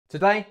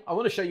Today, I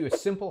want to show you a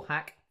simple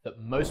hack that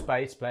most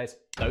bass players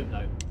don't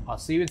know. I'll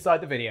see you inside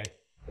the video.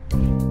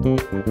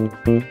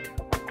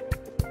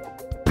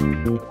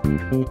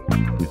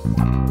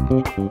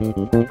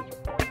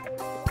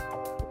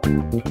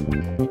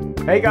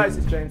 Hey guys,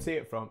 it's James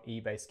here from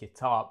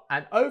eBassGuitar,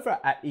 and over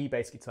at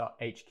eBassGuitar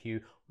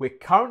HQ, we're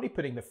currently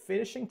putting the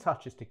finishing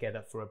touches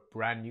together for a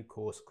brand new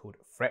course called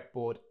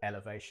Fretboard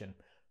Elevation.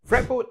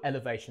 Fretboard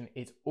Elevation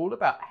is all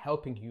about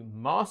helping you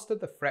master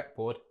the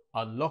fretboard,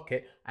 unlock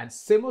it, and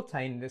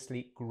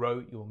simultaneously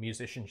grow your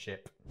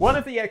musicianship. One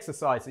of the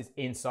exercises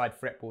inside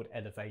Fretboard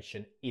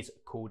Elevation is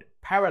called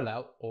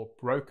parallel or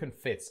broken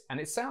fifths, and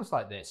it sounds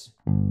like this.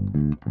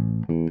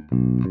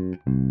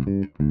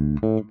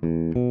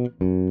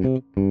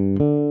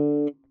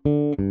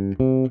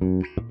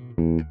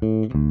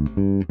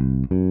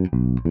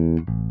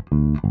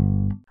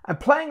 And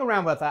playing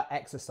around with that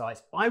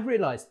exercise, I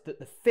realized that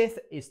the fifth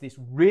is this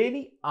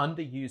really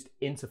underused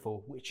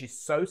interval, which is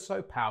so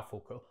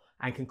powerful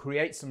and can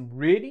create some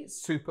really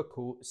super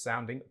cool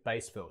sounding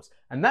bass fills.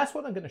 And that's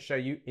what I'm going to show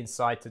you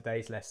inside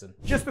today's lesson.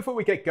 Just before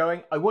we get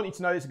going, I want you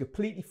to know there's a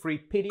completely free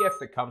PDF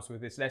that comes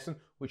with this lesson,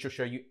 which will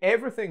show you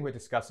everything we're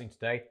discussing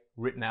today,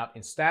 written out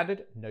in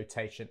standard,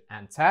 notation,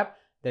 and tab.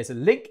 There's a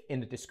link in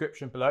the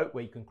description below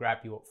where you can grab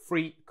your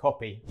free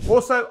copy.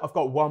 Also, I've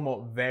got one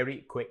more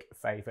very quick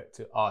favor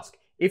to ask.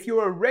 If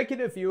you're a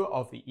regular viewer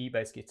of the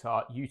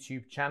eBassGuitar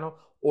YouTube channel,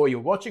 or you're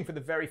watching for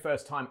the very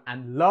first time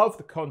and love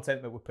the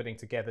content that we're putting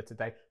together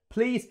today,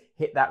 please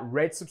hit that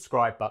red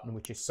subscribe button,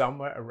 which is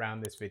somewhere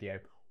around this video.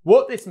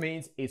 What this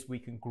means is we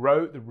can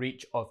grow the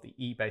reach of the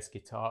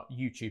eBassGuitar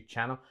YouTube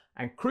channel,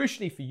 and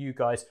crucially for you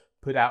guys,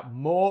 put out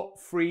more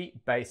free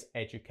bass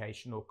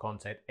educational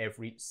content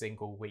every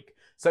single week.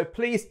 So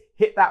please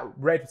hit that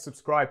red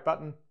subscribe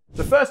button.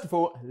 So first of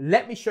all,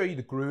 let me show you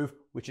the groove,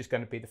 which is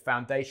going to be the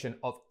foundation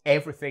of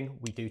everything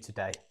we do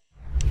today.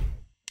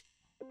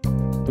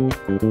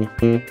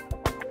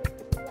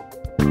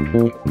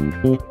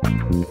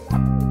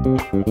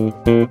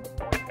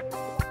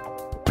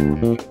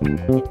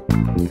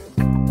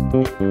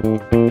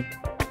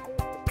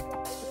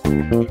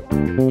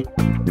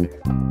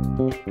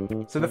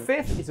 So the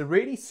fifth is a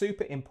really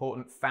super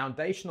important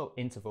foundational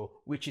interval,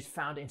 which is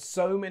found in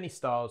so many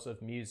styles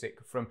of music,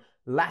 from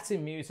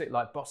Latin music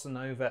like bossa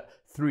nova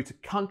through to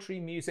country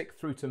music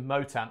through to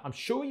Motown. I'm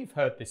sure you've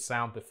heard this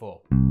sound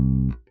before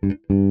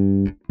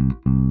and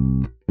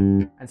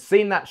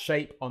seen that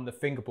shape on the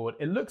fingerboard.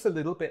 It looks a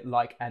little bit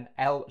like an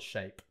L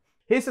shape.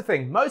 Here's the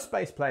thing, most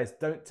bass players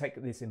don't take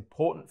this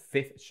important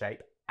fifth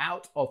shape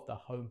out of the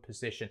home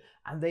position,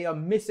 and they are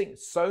missing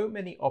so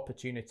many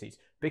opportunities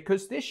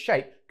because this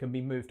shape can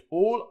be moved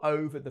all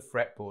over the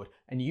fretboard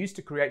and used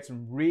to create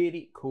some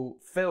really cool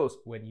fills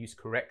when used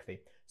correctly.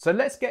 So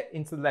let's get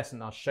into the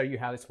lesson. I'll show you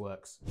how this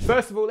works.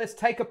 First of all, let's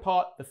take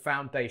apart the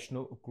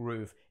foundational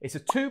groove. It's a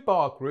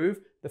 2-bar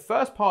groove. The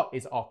first part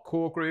is our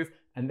core groove,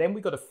 and then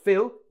we've got to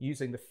fill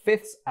using the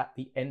fifths at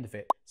the end of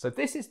it. So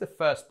this is the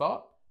first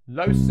bar,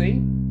 low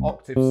C,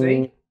 octave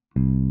C.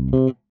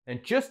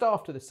 Then just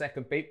after the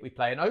second beat, we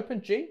play an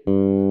open G,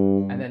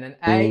 and then an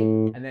A,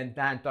 and then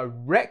down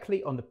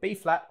directly on the B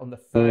flat on the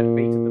third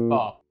beat of the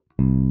bar.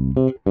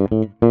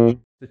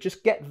 So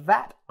just get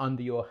that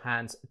under your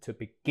hands to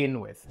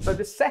begin with. So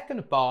the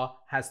second bar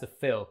has the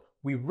fill.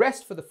 We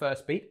rest for the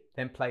first beat,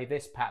 then play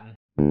this pattern.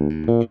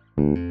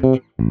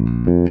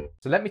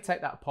 So let me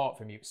take that apart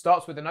from you. It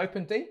starts with an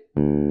open D,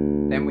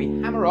 then we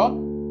hammer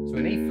on to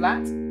an E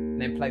flat, and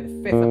then play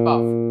the fifth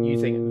above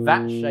using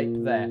that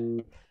shape there.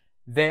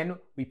 Then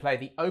we play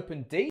the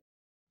open D,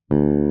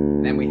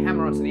 and then we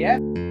hammer onto the F,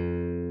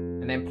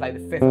 and then play the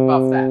fifth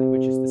above that,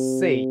 which is the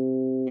C.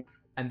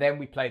 And then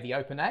we play the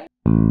open A,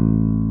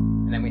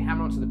 and then we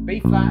hammer onto the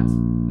B flat,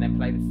 and then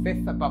play the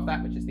fifth above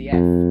that, which is the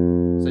F.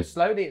 So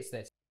slowly it's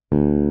this.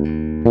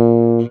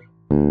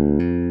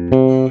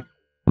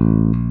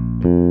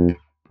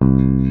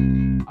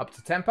 Up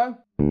to tempo.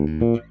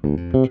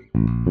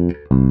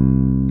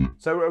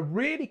 So a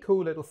really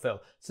cool little fill.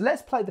 So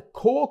let's play the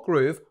core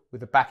groove with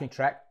the backing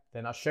track,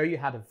 then I'll show you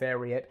how to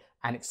vary it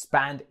and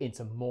expand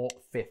into more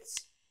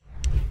fifths.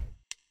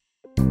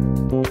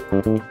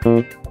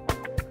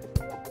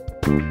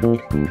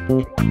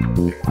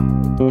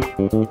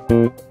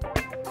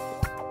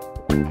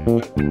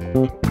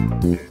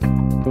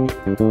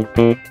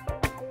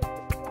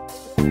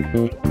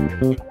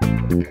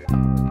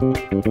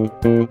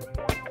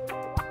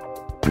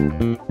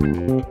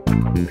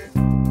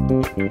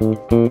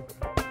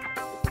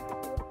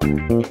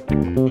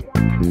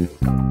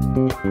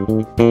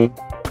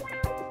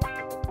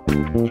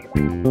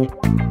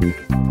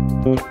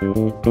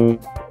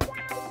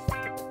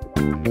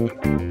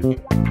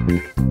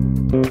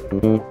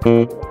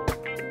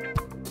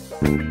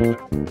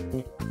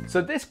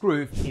 So this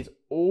groove is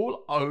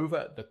all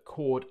over the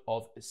chord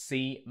of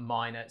C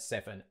minor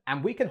 7,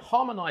 and we can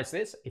harmonize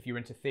this, if you're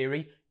into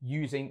theory,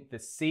 using the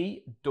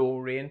C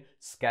Dorian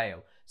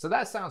scale. So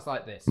that sounds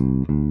like this.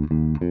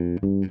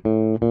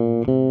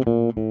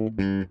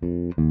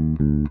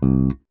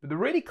 But the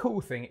really really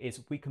cool thing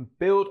is we can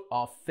build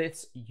our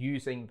fifths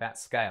using that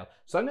scale.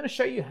 So I'm going to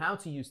show you how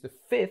to use the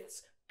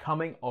fifths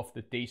coming off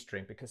the D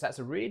string, because that's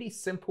a really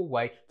simple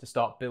way to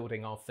start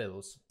building our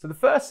fills. So the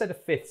first set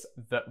of fifths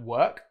that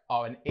work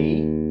are an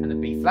E and a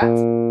B flat.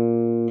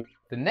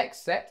 The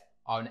next set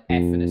are an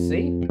F and a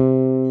C.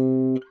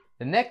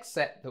 The next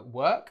set that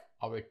work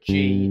are a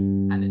G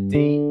and a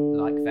D,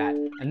 like that.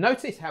 And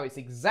notice how it's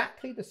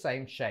exactly the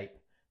same shape.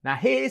 Now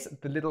here's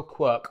the little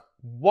quirk.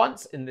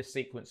 Once in this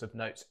sequence of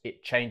notes,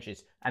 it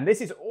changes. And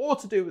this is all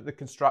to do with the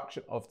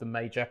construction of the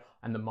major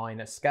and the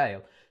minor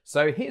scale.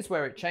 So here's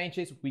where it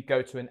changes. We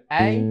go to an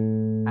A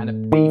and a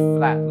B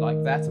flat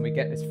like that, and we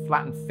get this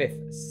flattened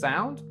fifth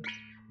sound.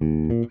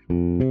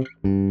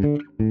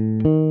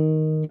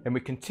 Then we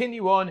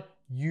continue on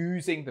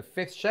using the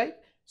fifth shape.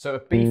 So a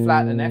B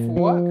flat and F will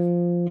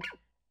work,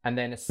 and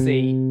then a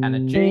C and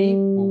a G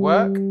will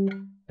work,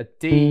 a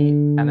D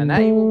and an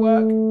A will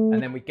work,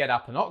 and then we get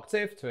up an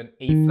octave to an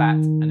E flat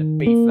and a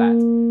B flat.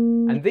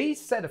 And these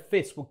set of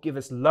fifths will give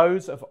us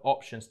loads of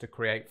options to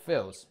create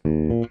fills.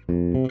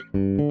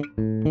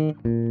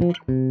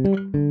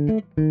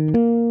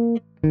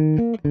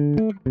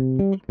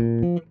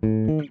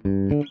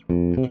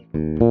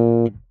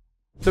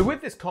 So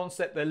with this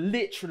concept, there are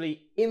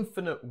literally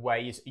infinite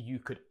ways you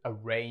could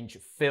arrange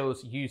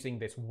fills using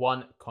this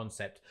one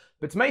concept.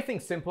 But to make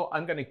things simple,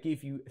 I'm going to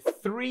give you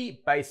 3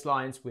 bass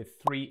lines with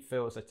 3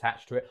 fills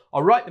attached to it.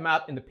 I'll write them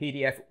out in the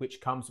PDF which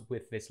comes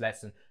with this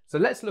lesson. So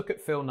let's look at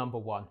fill number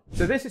 1.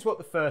 So this is what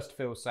the first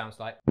fill sounds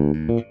like.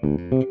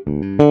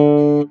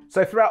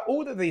 So throughout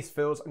all of these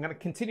fills, I'm going to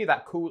continue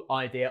that cool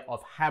idea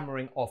of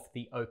hammering off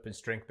the open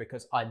string,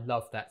 because I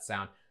love that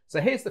sound.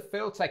 So here's the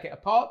fill, take it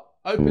apart.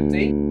 Open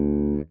D,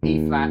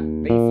 E flat,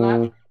 B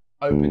flat,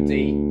 open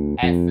D,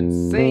 F and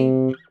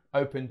C,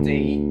 open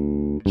D,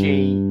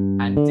 G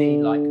and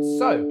D, like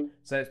so.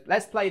 So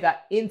let's play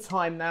that in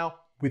time now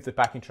with the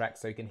backing track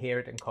so you can hear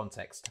it in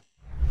context.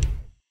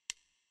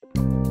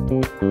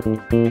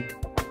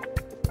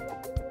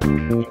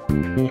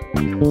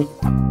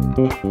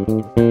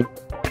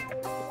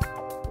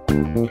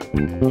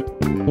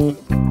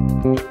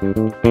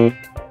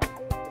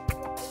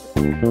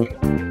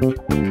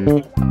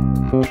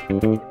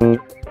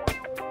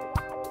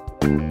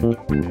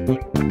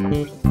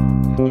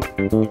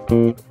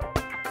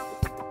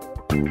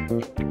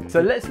 So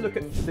let's look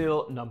at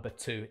fill number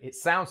 2. It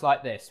sounds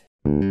like this.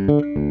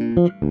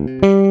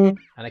 And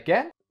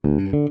again.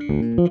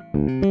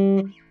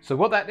 So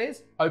what that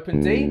is,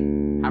 open D,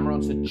 hammer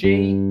onto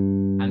G,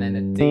 and then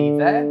a D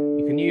there.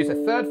 You can use a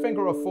 3rd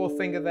finger or 4th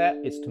finger there.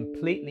 It's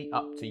completely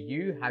up to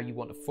you how you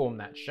want to form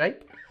that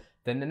shape.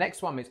 Then the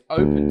next one is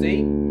open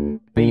D,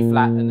 B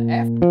flat and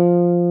F.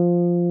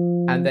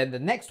 And then the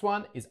next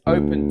one is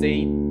open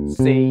D,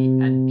 C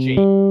and G.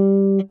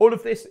 All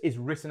of this is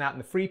written out in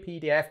the free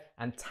PDF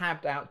and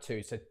tabbed out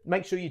too, so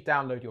make sure you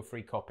download your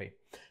free copy.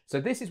 So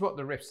this is what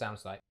the riff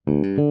sounds like.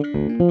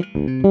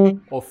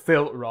 Or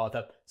fill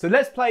rather. So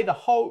let's play the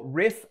whole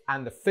riff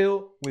and the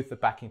fill with the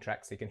backing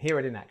track so you can hear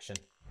it in action.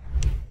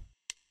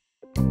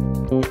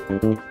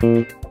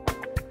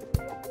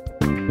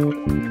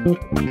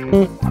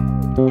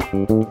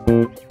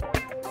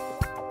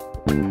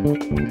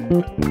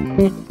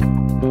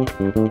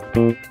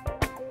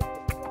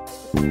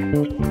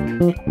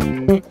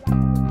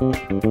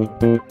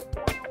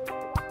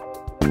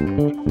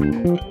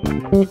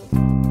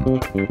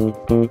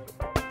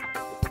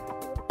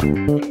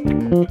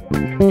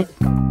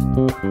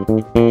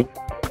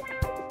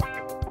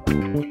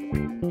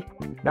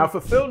 Now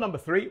for fill number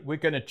 3, we're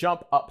going to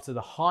jump up to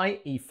the high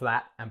E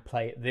flat and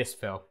play this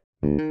fill.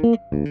 And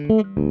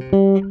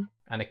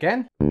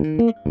again.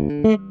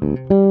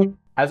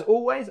 As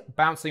always,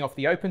 bouncing off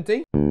the open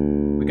D,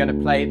 we're going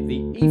to play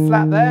the E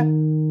flat there,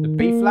 the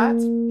B flat,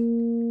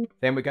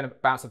 then we're going to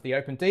bounce off the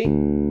open D,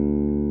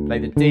 play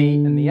the D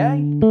and the A,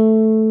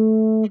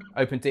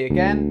 open D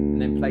again,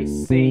 and then play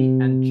C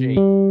and G.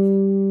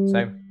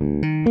 So,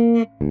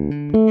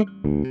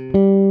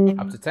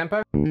 up to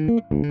tempo.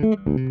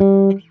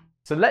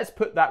 So let's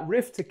put that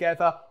riff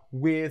together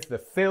with the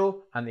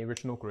fill and the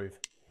original groove.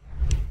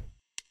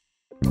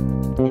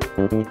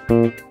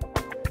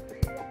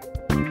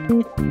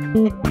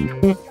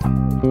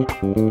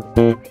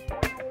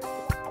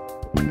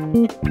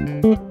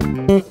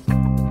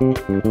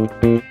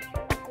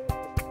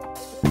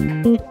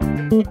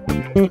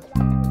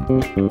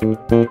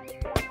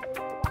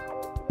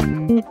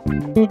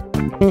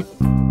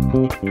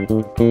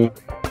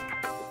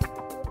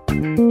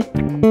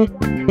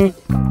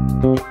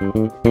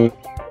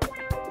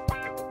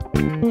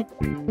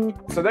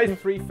 So those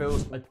 3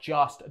 fills are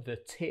just the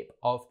tip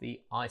of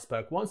the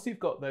iceberg. Once you've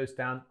got those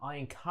down, I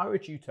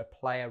encourage you to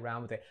play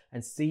around with it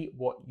and see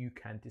what you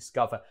can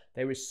discover.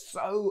 There is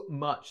so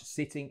much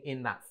sitting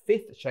in that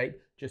 5th shape,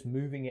 just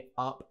moving it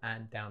up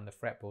and down the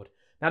fretboard.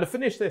 Now to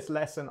finish this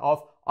lesson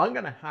off, I'm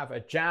going to have a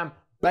jam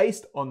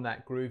based on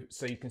that groove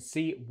so you can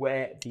see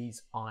where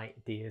these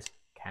ideas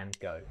can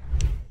go.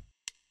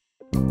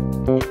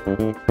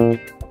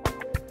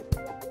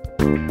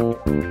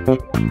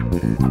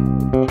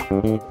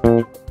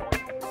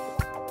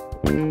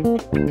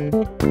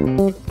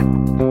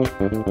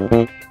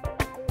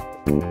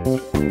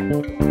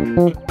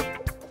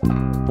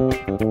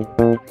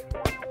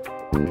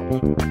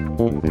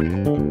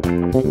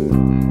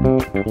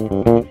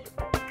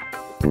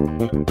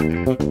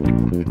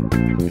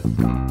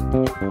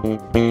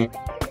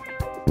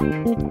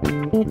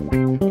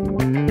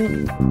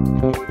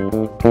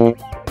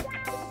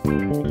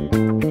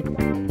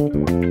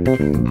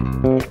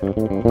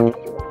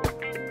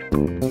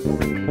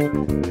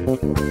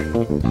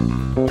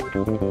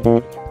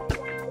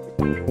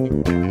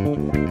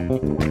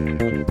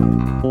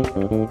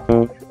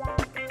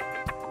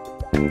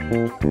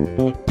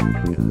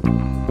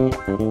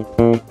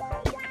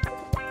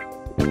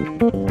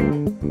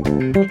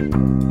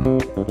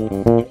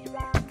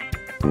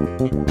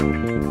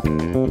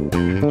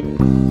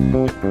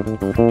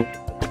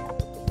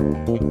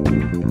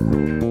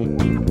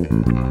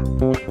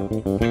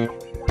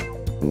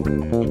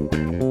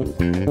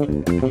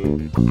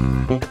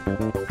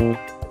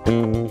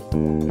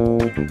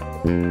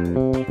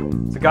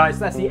 So guys,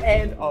 that's the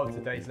end of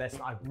today's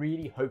lesson. I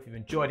really hope you've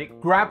enjoyed it.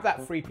 Grab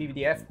that free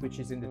PDF, which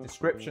is in the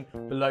description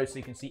below, so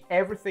you can see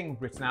everything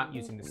written out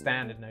using the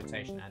standard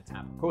notation and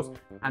tab, of course.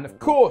 And of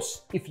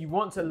course, if you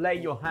want to lay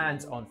your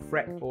hands on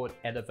Fretboard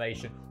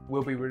Elevation,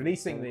 we'll be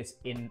releasing this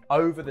in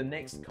over the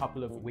next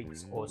couple of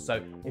weeks or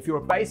so. If you're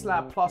a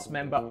BassLab Plus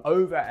member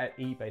over at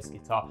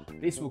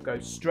eBassGuitar, this will go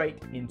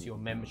straight into your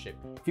membership.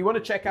 If you want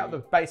to check out the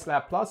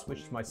BassLab Plus, which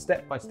is my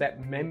step-by-step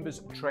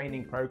members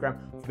training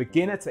program for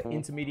beginner to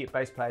intermediate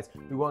bass players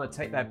who want to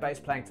take their bass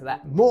playing to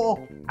that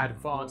more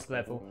advanced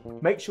level,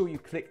 make sure you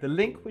click the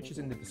link which is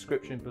in the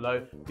description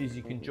below, because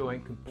you can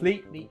join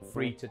completely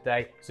free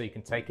today, so you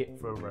can take it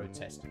for a road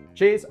test.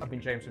 Cheers, I've been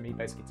James from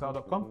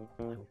eBassGuitar.com.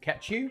 I will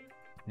catch you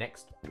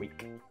next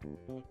week.